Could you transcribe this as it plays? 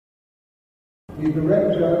The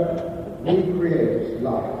director recreates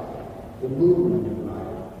life, the movement of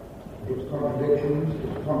life, its contradictions,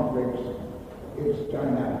 its conflicts, its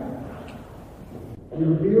dynamic. He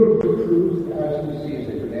reveals the truth as he sees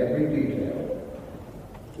it in every detail,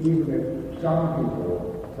 even if some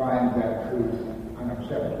people find that truth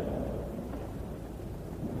unacceptable.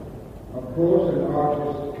 Of course, an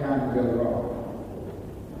artist can go wrong,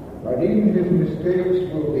 but even his mistakes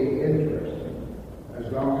will be interesting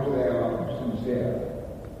as long as they are sincere,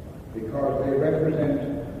 because they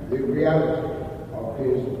represent the reality of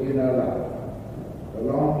his inner life, the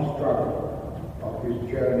long struggle of his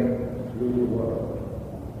journey through the world.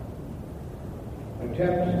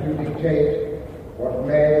 Attempts to dictate what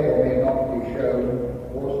may or may not be shown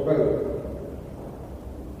or spoken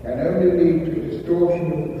can only lead to distortion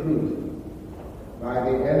of the truth by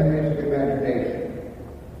the enemies of imagination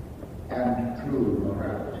and true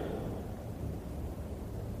morality.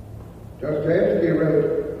 Dostoevsky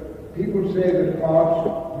wrote, "People say that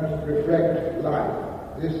art must reflect life.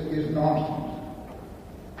 This is nonsense.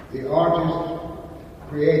 The artist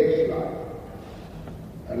creates life,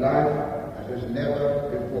 a life that has never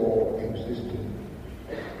before existed."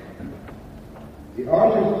 The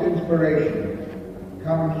artist's inspiration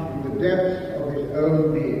comes from the depths of his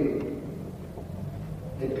own being.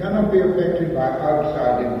 It cannot be affected by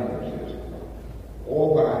outside influences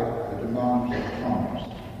or by the demands of commerce.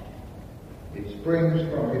 It springs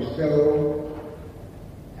from his soul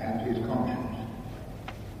and his conscience,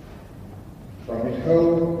 from his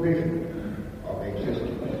whole vision of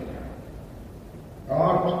existence.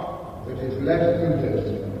 Art that is less than this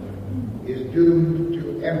is doomed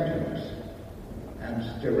to emptiness and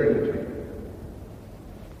sterility.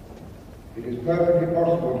 It is perfectly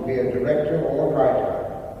possible to be a director or a writer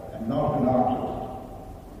and not an artist,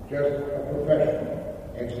 just a professional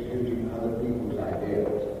executing other people's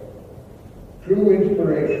ideas. True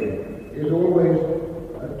inspiration is always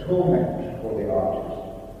a torment for the artist,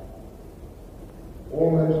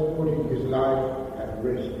 almost putting his life at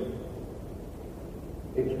risk.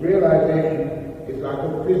 Its realization is like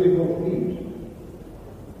a physical feat.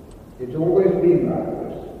 It's always been like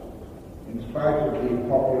this, in spite of the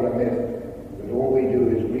popular myth that all we do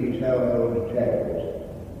is retell old tales,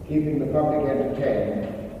 keeping the public entertained,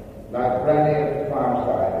 like Granny at the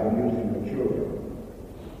fireside amusing the children.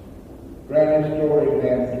 Granny's stories may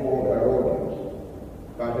enthrall her audience,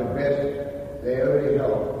 but at best they only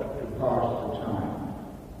help to pass the time.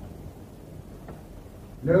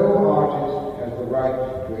 No artist has the right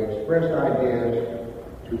to express ideas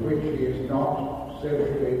to which he is not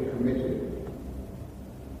socially committed,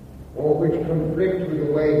 or which conflict with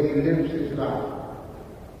the way he lives his life.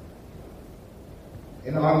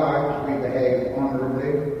 In our lives we behave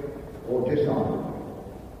honorably or dishonorably.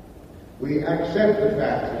 We accept the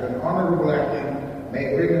fact that an honorable action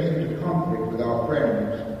may bring us into conflict with our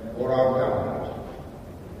friends or our government.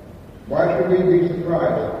 Why should we be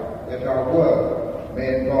surprised that our work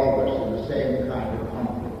may involve us in the same kind of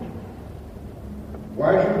conflict?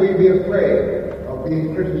 Why should we be afraid of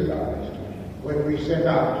being criticized when we set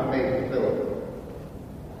out to make a film?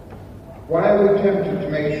 Why are we tempted to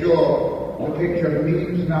make sure the picture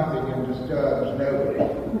means nothing and disturbs nobody?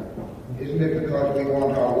 Isn't it because we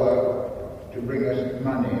want our work to bring us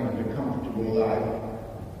money and a comfortable life?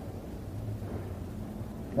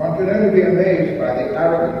 One can only be amazed by the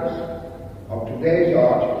arrogance of today's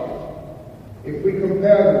artists if we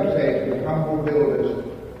compare them, say, to the humble builders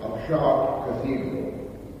of Chartres Cathedral,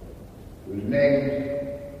 whose names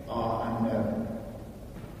are unknown.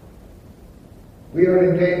 We are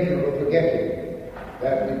in danger of forgetting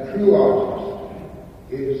that the true artist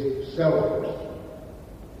is selfless.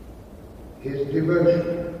 His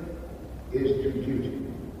devotion is to duty.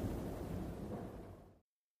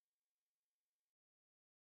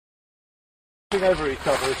 Over each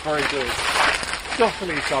other is very good.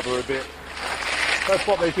 Jostle each other a bit. That's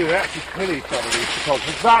what they do. They actually kill each other, these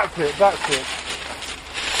photographers. That's it.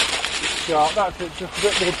 Yeah, that's it. Just a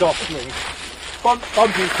bit more jostling. Bump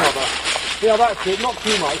each other. Yeah, that's it. Not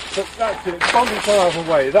too much, but that's it. Bump each other out of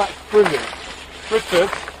the way. That's brilliant. Richard?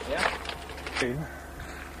 Yeah?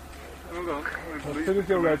 As soon as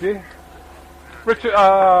you're ready. Richard,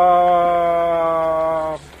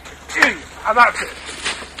 and that's it.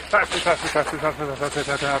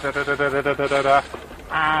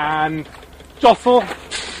 And jostle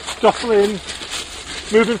in,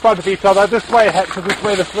 move in front of each other, this way Hector, this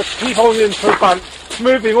way, keep holding into the front,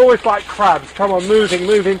 moving, always like crabs, come on, moving,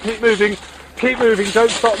 keep moving,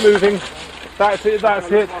 don't stop moving, that's it,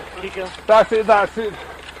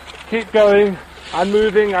 keep going, and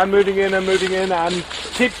moving in and moving in and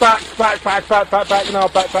keep back, now,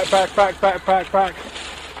 back.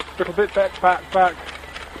 Little bit back.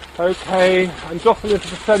 Okay, and jostle into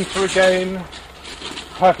the centre again.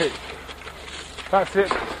 Perfect. That's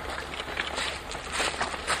it.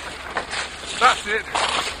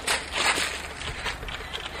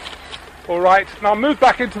 Alright, now move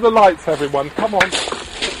back into the lights, everyone. Come on.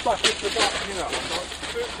 Just back into that here.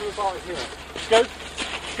 About here.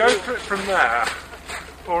 Go for it from there.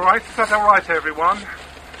 Alright, is that alright, everyone?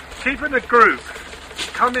 Keep in a group.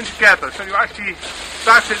 Come in together so you actually...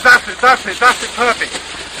 That's it, perfect.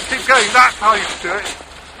 Keep going, that's how you do it.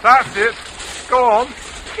 That's it. Go on.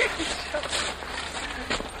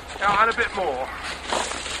 Now, and a bit more.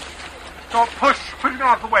 Go on, push him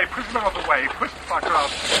out of the way, push the back up.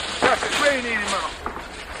 That's it, really need him up.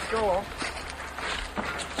 Go on.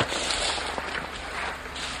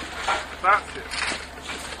 That's it.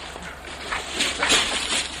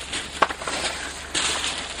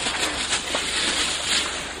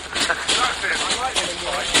 That's it, I like it.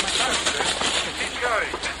 That's it. Keep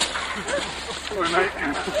going.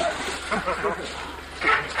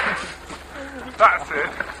 That's it.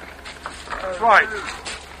 Right.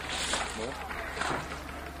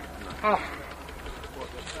 Oh.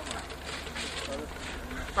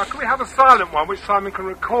 Now can we have a silent one which Simon can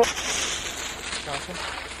record? This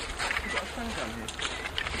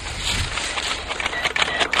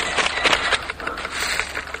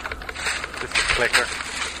is a clicker.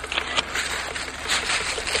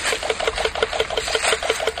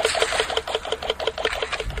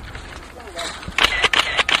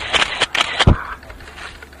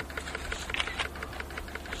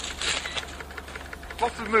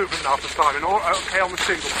 Lots of movement now for Simon. All okay on the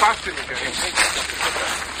single. Fast in again.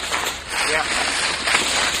 Yeah.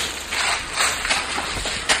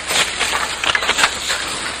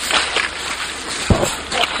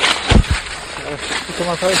 Look at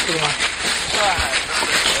my face, look at my...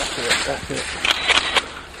 That's it.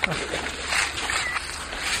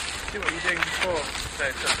 See what you're doing before, so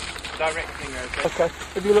directing over. Okay,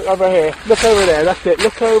 if you look over here, look over there, that's it,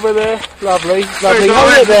 look over there, lovely.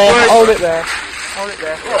 Hold it there.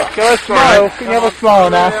 Go a smile, can you have a smile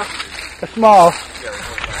now? A smile.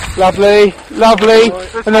 Lovely.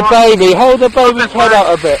 And the baby, hold the baby's head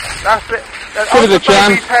out a bit. That's it. Give it a chance.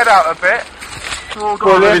 Baby's head out a bit.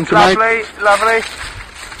 Brilliant, lovely.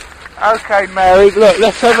 Okay, Mary, look,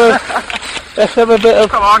 let's have a bit of...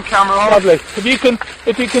 Come on, camera on. Lovely. If you can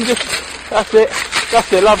just... That's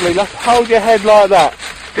it, lovely. Let's hold your head like that.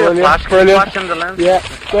 Brilliant. Flash on the lens. Yeah,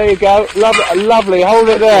 there you go. Lovely, hold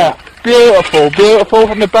it there. Beautiful.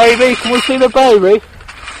 And the baby, can we see the baby?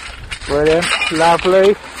 Brilliant,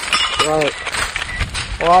 lovely. Right.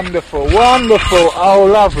 Wonderful. Oh,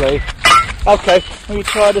 lovely. Okay, let me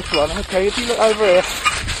try this one. Okay, if you look over here.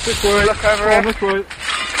 This way. Look over here. This way.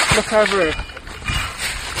 Look over here.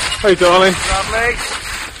 Hey, darling. Lovely.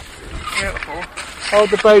 Beautiful. Hold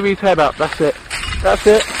the baby's head up. That's it. That's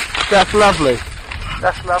lovely.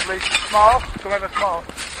 Smile. Come over, smile.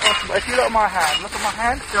 Awesome. If you look at my hand.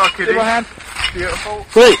 Yeah, kidding. See my hand? Beautiful.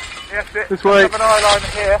 Great. Yes, it. This way. Have an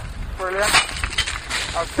eyeliner here. Brilliant.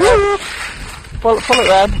 Okay. Follow it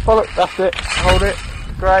round. That's it. Hold it.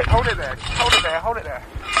 Great. Hold it there.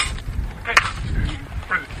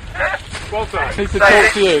 Well done. I need to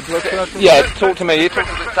talk to you. Yeah, talk to me.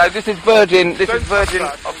 So this is Virgin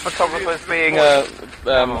photographers being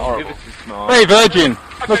horrible. Hey, Virgin.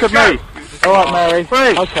 Look at me. All right, Mary.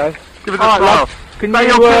 Hey. Okay. Give us a smile. Can you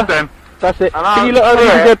your then? That's it. Can you look over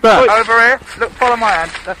here? Get back. Over here. Look, follow my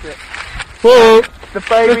hand. That's it. Whoa. The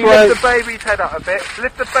baby, lift the baby's head up a bit.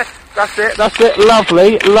 That's it.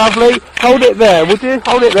 Lovely. Hold it there, would you?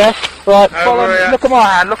 Hold it there. Right, follow me. Look at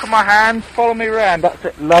my hand. Follow me round. That's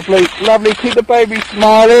it. Lovely. Keep the baby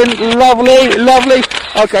smiling. Lovely.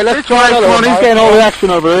 Okay, let's try another one. He's getting all the action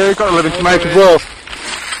over here. He's got a living to make as well.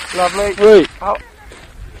 Lovely. Right. Oh.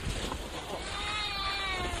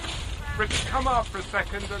 Richard, come up for a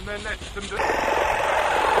second and then let them do...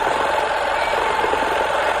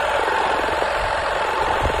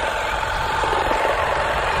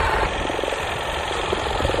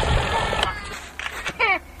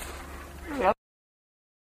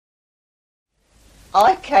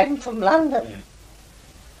 I came from London.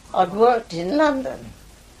 I'd worked in London.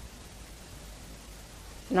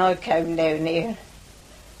 And I came down here.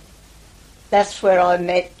 That's where I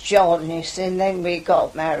met John, you see, and then we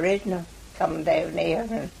got married and I come down here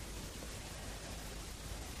and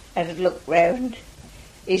had a look round.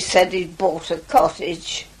 He said he'd bought a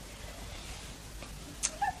cottage.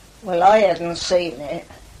 Well, I hadn't seen it.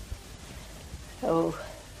 So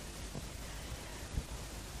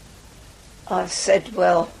I said,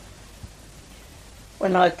 well,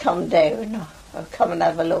 when I come down, I'll come and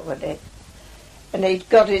have a look at it. And he'd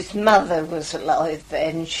got his mother was alive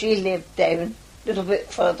then. She lived down a little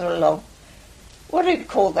bit further along. What do you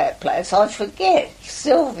call that place? I forget.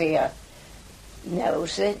 Sylvia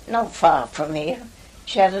knows it, not far from here.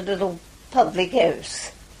 She had a little public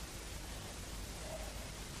house.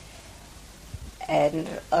 And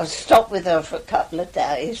I stopped with her for a couple of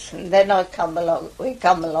days, and then we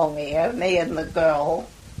come along here, me and the girl,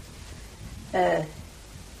 to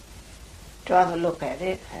have a look at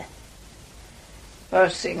it.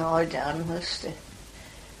 First thing I done was to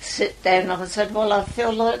sit down. I said, well, I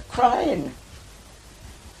feel like crying.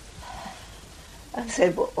 I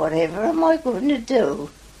said, well, whatever am I going to do?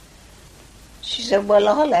 She said, well,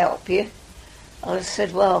 I'll help you. I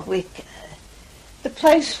said, well, the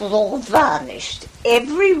place was all varnished.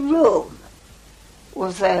 Every room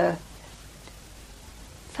was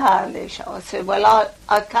varnished. I said, well,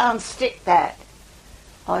 I can't stick that.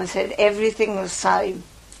 I said, everything the same.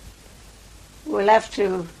 I'll have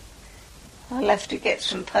to get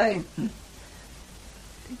some paint.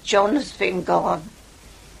 John has been gone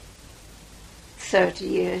 30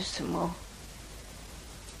 years or more.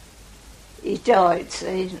 He died,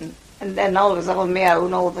 see, and then I was on my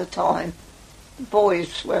own all the time. The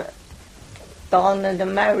boys were gone and are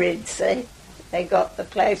married, see. They got the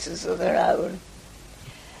places of their own.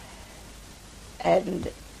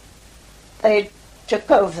 And they took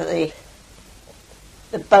over the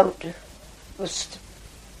boat.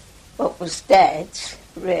 What was Dad's,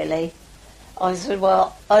 really. I said,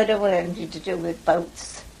 well, I don't want anything to do with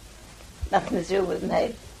boats. Nothing to do with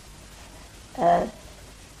me.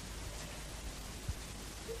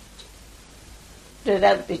 Do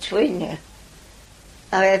that between you.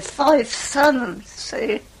 I had 5 sons,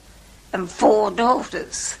 see, and 4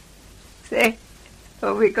 daughters, see.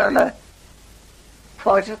 Well, we got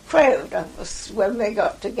quite a crowd of us when we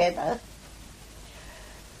got together.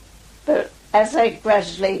 But as I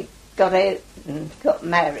gradually got out and got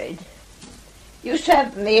married, used to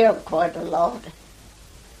have me up quite a lot.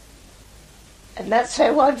 And that's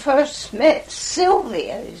how I first met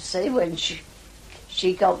Sylvia, you see, when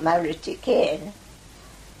she got married to Ken.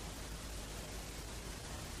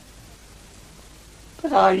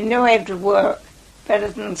 But I knew how to work better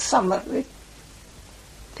than some of the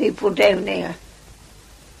people down there.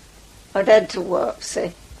 I'd had to work,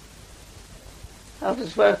 see. I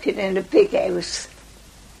was working in a big house,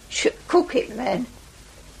 cooking then,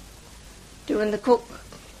 doing the cook,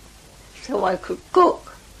 so I could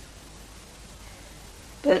cook.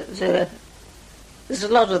 But there's a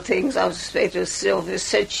lot of things I was speaking to. Sylvia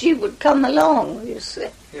said she would come along, you see.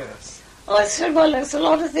 Yes. I said, well, there's a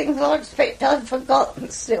lot of things I expect I've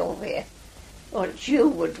forgotten, Sylvia, what you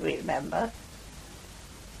would remember.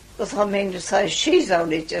 Because I mean to say, she's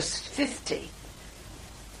only just 50.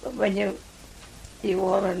 But when you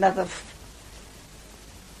want another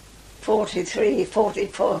 43,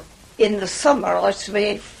 44, in the summer I should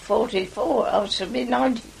be 44, I should be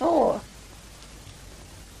 94.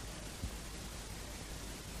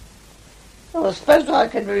 Well, I suppose I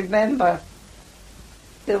can remember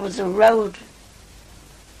there was a road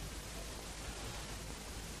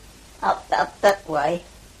up that way.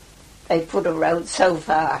 They put a road so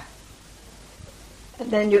far.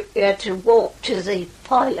 And then you had to walk to the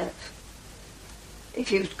pilot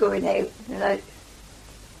if you was going out.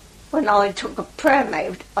 When I took a pram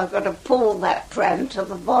out, I got to pull that pram to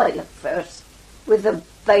the pilot first with a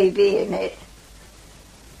baby in it.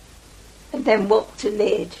 And then walk to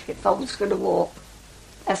Lydd if I was going to walk.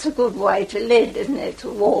 That's a good way to Lydd, isn't it, to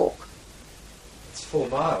walk? It's 4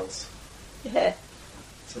 miles. Yeah.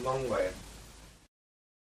 It's a long way.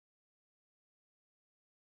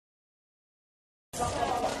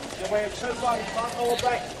 We're 2 ways, front or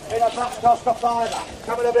back, in a buck cost a fiver.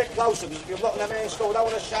 Coming a bit closer, because if you're looking at me in store, don't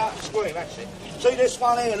want to shout and scream, that's it. See this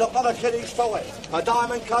one here, look, not a kiddie's toy. A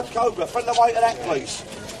diamond cut cobra, friend the weight of that, please.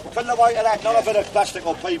 Friend the weight of that, not a bit of plastic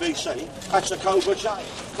or PVC. That's a cobra chain.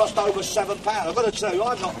 Cost over £7. I've got to tell you,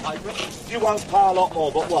 I'm not paid for it. You won't pay a lot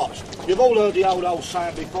more, but watch. You've all heard the old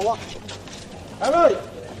saying before. Harry!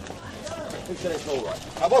 He said it's all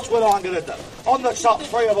right. Now what's what I'm going to do? On the top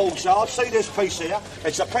 3 of all shards, see this piece here?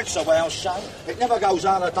 It's a Prince of Wales chain. It never goes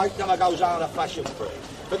out of date, never goes out of fashion for it.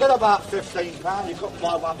 Forget about £15, you couldn't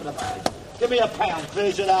buy one for the money. Give me £1,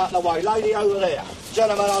 clears it out of the way. Lady over there,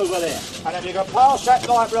 gentleman over there. And if you can pass that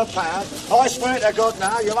guy for £1, I swear to God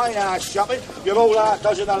now, you ain't out shopping, you're all out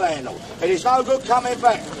dodging the landlord. It is no good coming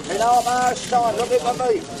back in half hour's time, looking for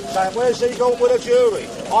me, saying, where's he gone with a jury?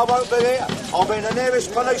 I won't be here. I'll be in the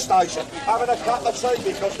nearest police station having a cup of tea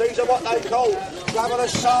because these are what they call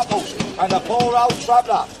gravelous samples. And the poor old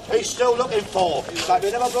traveller, he's still looking for. So if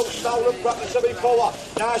you never brought stolen property before,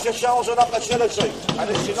 now's your chance and opportunity. And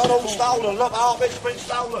if you're not all stolen, look, half it's been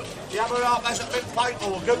stolen. The other half hasn't been paid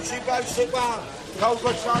for. Gucci Basic 1,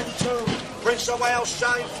 Cobra Chain 2. Prince of Wales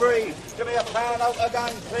Chain 3. Give me a pound out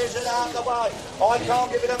again, clears it out the way. I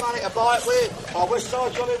can't give you the money to buy it with. I wish I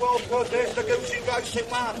jolly well could. There's the Gucci Basic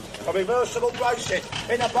 1. A reversible bracelet.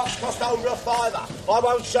 In the box cost over a £5. I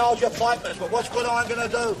won't charge you £5, but what's good I'm going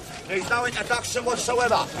to do? Needs no introduction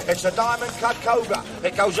whatsoever. It's a diamond cut Cobra.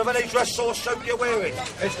 It goes with any dress or suit you're wearing.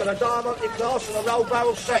 It's got a diamond class and a roll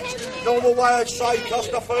barrel set. Normal way I'd say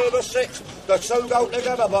cost a further £6. The two go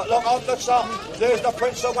together, but look on the top. There's the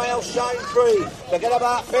Prince of Wales Chain 3. They get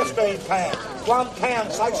about £15.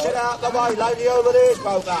 £1 takes it out the way. Lady over there's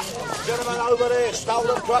broke that. Gentleman over there,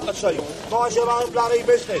 stolen property. Mind your own bloody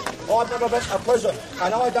business. I've never been to prison,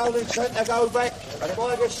 and I don't intend to go back. And if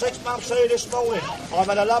I get 6 months here this morning, I'm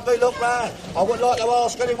in a lovely look round. I would like to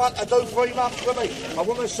ask anyone to do 3 months for me. A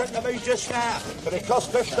woman said to me just now that it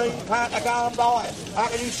costs £15 to go and buy it. How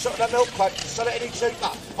can you suck the milk crate and sell it any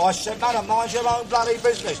cheaper? I said, madam, mind your own bloody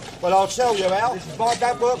business. Well, I'll tell you how. My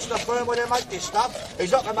dad works in the firm where they make this stuff.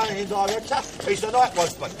 He's not the managing director. He's the night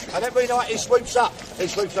watchman. And every night he sweeps up. He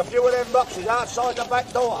sweeps a few of them boxes outside the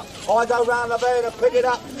back door. I go round the bed and pick it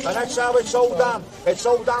up. And that's how it's all done. It's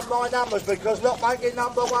all done by numbers because look, making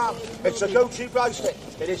number 1. It's a Gucci bracelet.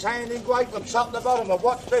 It is hand engraved from top to bottom. And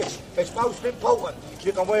watch this. It's most important.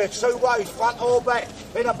 You can wear it 2 ways, front or back.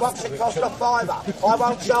 In a box it costs a £5. I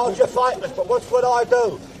won't charge you £5, but what would I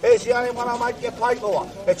do? Here's the only one I'll make you pay for.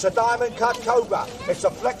 It's a diamond cut Cobra. It's a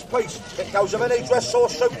flex piece. It goes with any dress or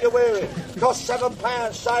suit you're wearing. Costs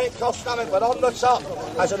 £7. Say it costs nothing, but on the top,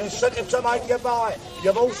 as an incentive to make you buy it.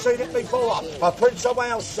 You've all seen it before. A Prince of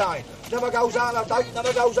Wales chain. Never goes out of date,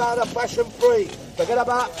 never goes out of fashion free. They get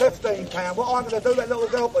about £15. What I'm going to do, that little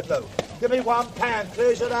girl could do. Give me £1,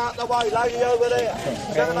 clears it out the way, lady over there.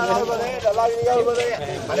 Gentleman over there, the lady over there.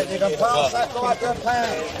 And if you can pass that like £1,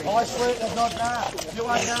 I swear to God now, you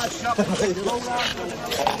ain't now shopping. You're all out to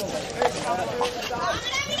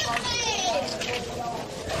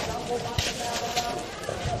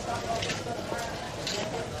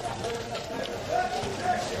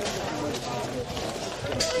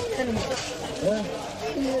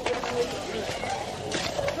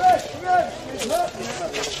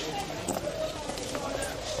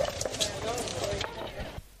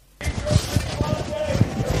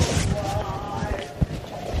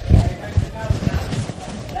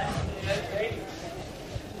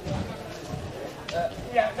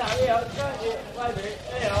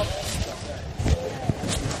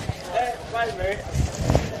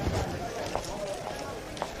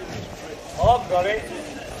I've got it.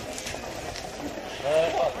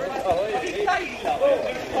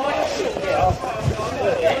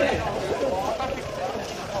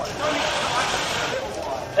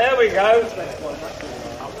 There we go.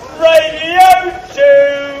 Radio 2.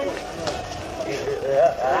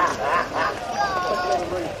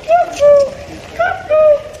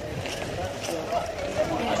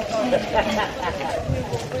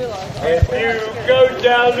 If you go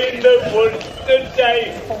down in the woods today,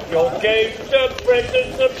 you'll get a present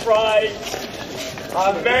surprise. A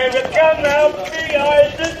man will come out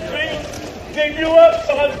behind the tree, give you a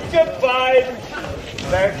bunch of pies.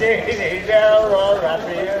 The kitties are all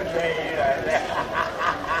happy and me.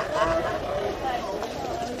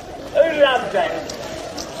 Who loves that?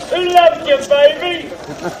 Who loves you, baby?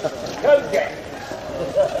 Go get it.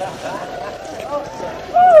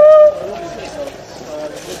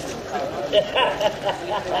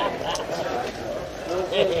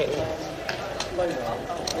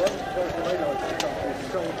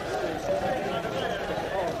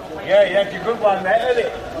 Yeah, that's a good one, that, isn't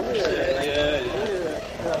it? Yeah.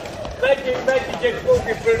 Make it just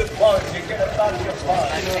walking through the pond, you get a bunch of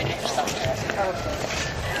pies.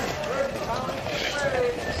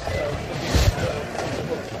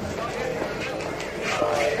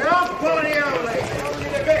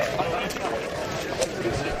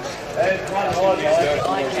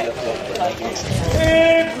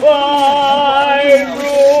 If I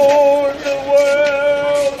ruled the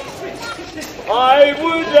world, I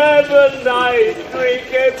would have a nice drink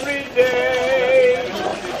every day,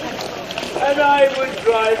 and I would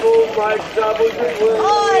drive all my troubles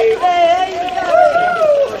away.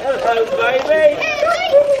 Hello, baby.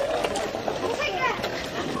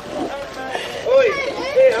 Oi,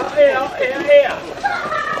 here.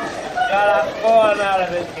 Got a fine out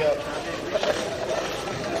of it, girl.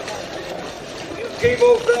 You keep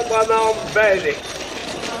off that one arm bandit.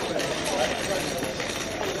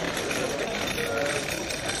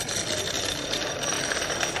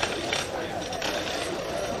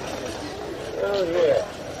 Oh, yeah.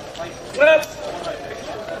 Well,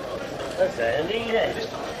 that's handy, yeah.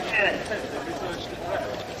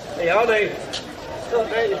 Yeah,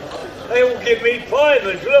 they all give me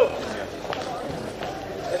fivers, look.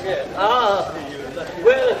 Ah,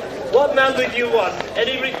 well, what number do you want?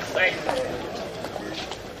 Any request?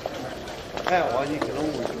 That one you can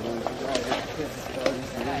always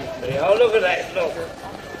Yeah, look at that, look.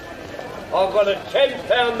 I've got a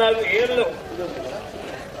 £10 note here, look.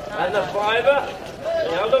 And a fiver.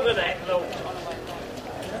 Yeah, look at that, look.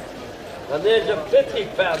 And there's a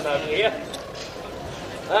 £50 note here.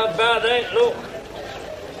 How about that, look?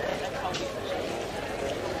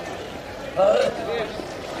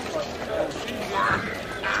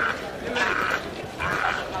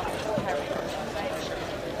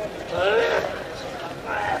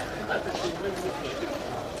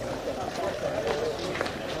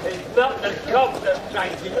 It's not the cop that's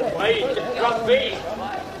changing the way, it's the truck me.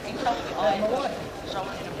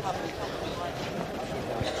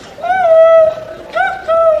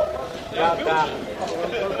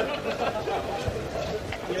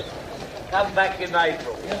 Come back in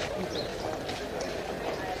April.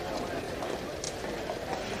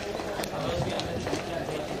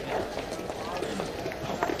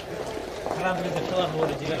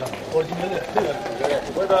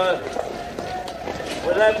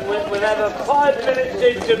 We'll have a 5 minutes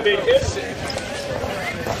intermission.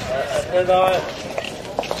 And I'm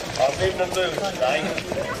in the mood today.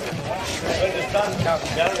 When the sun comes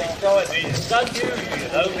down, it's exciting. It's unusual, you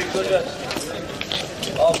know, because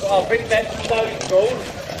I'll pick that snowball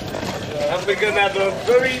and we're going to have a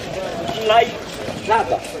very late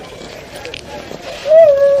supper.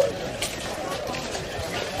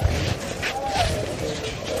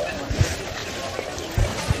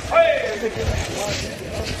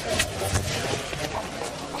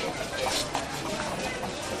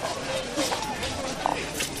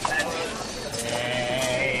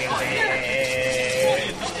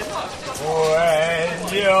 When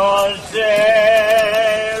you're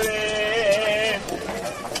sailing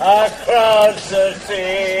across the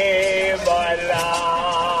sea, my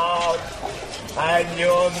love, and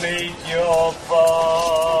you'll meet your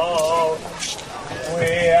foe,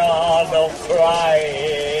 we are not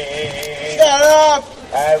crying. Shut up!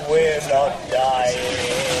 And we're not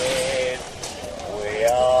dying. We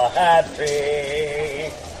are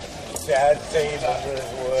happy to see them as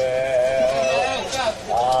well.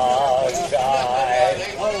 Our side,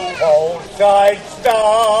 hold tight,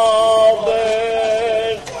 starboard.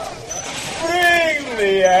 Bring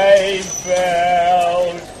the 8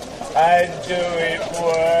 bells and do it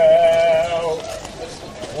well.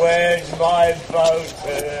 Where's my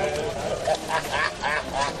voters?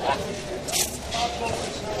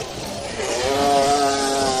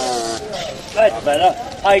 That's better.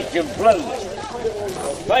 I can float.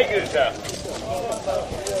 Thank you, sir.